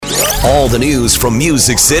All the news from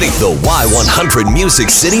Music City. The Y100 Music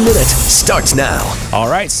City Minute starts now. All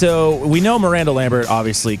right, so we know Miranda Lambert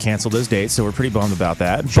obviously canceled those dates, so we're pretty bummed about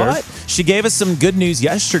that. Sure. But she gave us some good news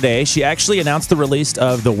yesterday. She actually announced the release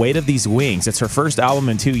of The Weight of These Wings. It's her first album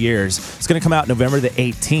in 2 years. It's going to come out November the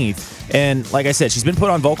 18th. And like I said, she's been put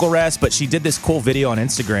on vocal rest, but she did this cool video on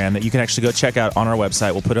Instagram that you can actually go check out on our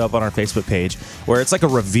website. We'll put it up on our Facebook page, where it's like a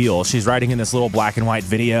reveal. She's writing in this little black and white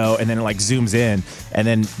video, and then it like zooms in, and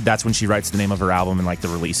then that's when she writes the name of her album and like the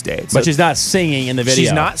release date. But she's not singing in the video.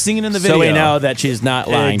 She's not singing in the video. So we know that she's not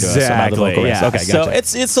lying to us about the vocal rest. Yeah. Okay, gotcha.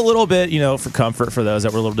 So it's a little bit, for comfort for those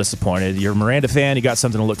that were a little disappointed. You're a Miranda fan, you got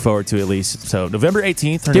something to look forward to at least. So November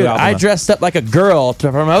 18th, her new Dude, album. I dressed up like a girl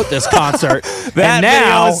to promote this concert. That and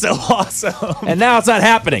now, video is so awesome. And now it's not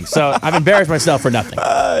happening. So I've embarrassed myself for nothing.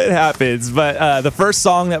 It happens. But the first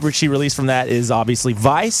song that she released from that is obviously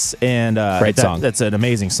Vice. And great song. That's an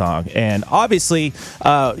amazing song. And obviously,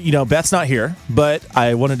 Beth's not here, but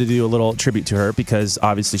I wanted to do a little tribute to her because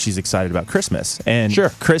obviously she's excited about Christmas. And Sure.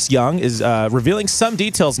 Chris Young is revealing some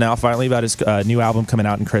details now finally about his new album coming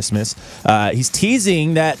out in Christmas. He's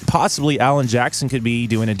teasing that possibly Alan Jackson could be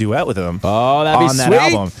doing a duet with him. Oh, that'd be on that sweet.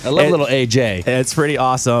 album. I love little AJ. It's pretty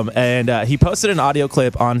awesome. And he posted an audio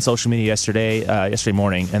clip on social media yesterday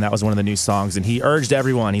morning, and that was one of the new songs. And he urged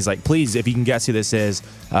everyone, he's like, please, if you can guess who this is,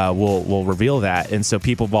 we'll reveal that. And so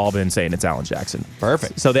people have all been saying it's Alan Jackson.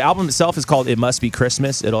 Perfect. So the album itself is called It Must Be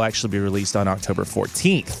Christmas. It'll actually be released on October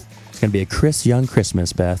 14th. It's going to be a Chris Young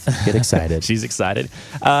Christmas, Beth. Get excited. She's excited.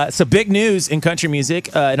 So big news in country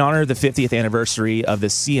music. In honor of the 50th anniversary of the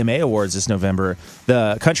CMA Awards this November,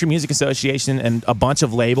 the Country Music Association and a bunch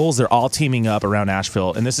of labels, they're all teaming up around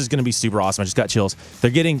Nashville. And this is going to be super awesome. I just got chills.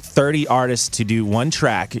 They're getting 30 artists to do one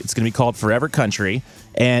track. It's going to be called Forever Country.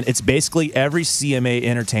 And it's basically every CMA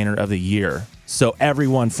entertainer of the year. So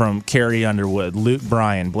everyone from Carrie Underwood, Luke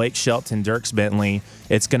Bryan, Blake Shelton, Dierks Bentley.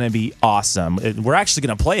 It's going to be awesome. We're actually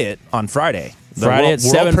going to play it on Friday. Friday at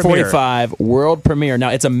 7:45, world premiere. Now,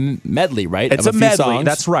 it's a medley, right? It's a few medley. songs?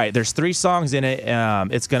 That's right. There's 3 songs in it.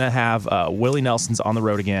 It's going to have Willie Nelson's On the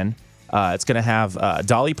Road Again. It's going to have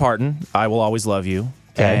Dolly Parton, I Will Always Love You.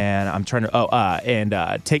 Okay. And I'm trying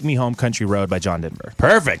to, Take Me Home Country Road by John Denver.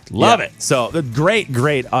 Perfect. Love it. So the great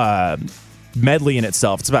medley in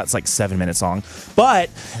itself. It's like 7 minutes long. But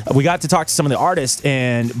we got to talk to some of the artists,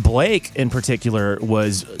 and Blake in particular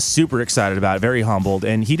was super excited about it, very humbled,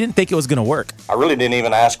 and he didn't think it was going to work. I really didn't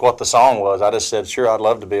even ask what the song was. I just said, sure, I'd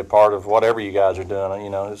love to be a part of whatever you guys are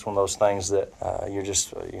doing. It's one of those things that you're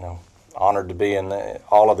just, honored to be in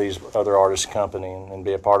all of these other artists' company and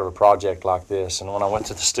be a part of a project like this. And when I went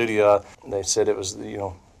to the studio, they said it was,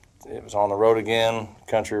 it was On the Road Again,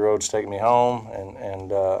 Country Roads Take Me Home,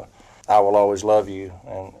 and I Will Always Love You.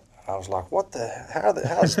 And I was like,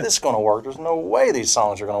 how's this going to work? There's no way these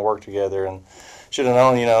songs are going to work together. And should have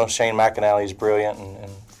known, Shane McAnally's brilliant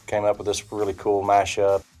and came up with this really cool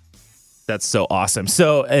mashup. That's so awesome.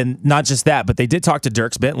 So, and not just that, but they did talk to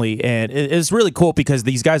Dierks Bentley, and it was really cool because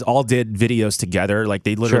these guys all did videos together. Like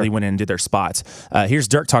they literally went in and did their spots. Here's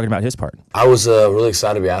Dirk talking about his part. I was really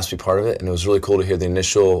excited to be asked to be part of it, and it was really cool to hear the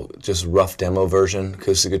initial, just rough demo version,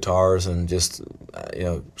 acoustic guitars, and just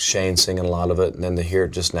Shane singing a lot of it, and then to hear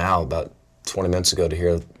it just now, about 20 minutes ago, to hear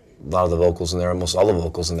a lot of the vocals in there, almost all the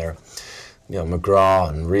vocals in there. McGraw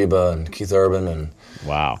and Reba and Keith Urban and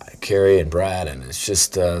wow, Carrie and Brad, and it's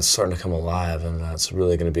just starting to come alive, and it's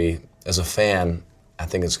really going to be, as a fan, I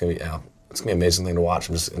think it's going to be an amazing thing to watch.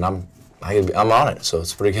 I'm on it, so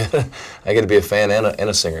it's pretty good. I get to be a fan and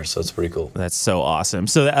a singer, so it's pretty cool. That's so awesome.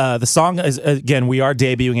 So the song is, again, we are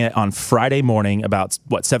debuting it on Friday morning about,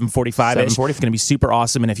 7:45? 7:40. It's going to be super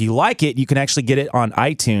awesome, and if you like it, you can actually get it on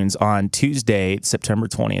iTunes on Tuesday, September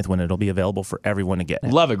 20th, when it'll be available for everyone to get.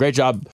 Love it. Great job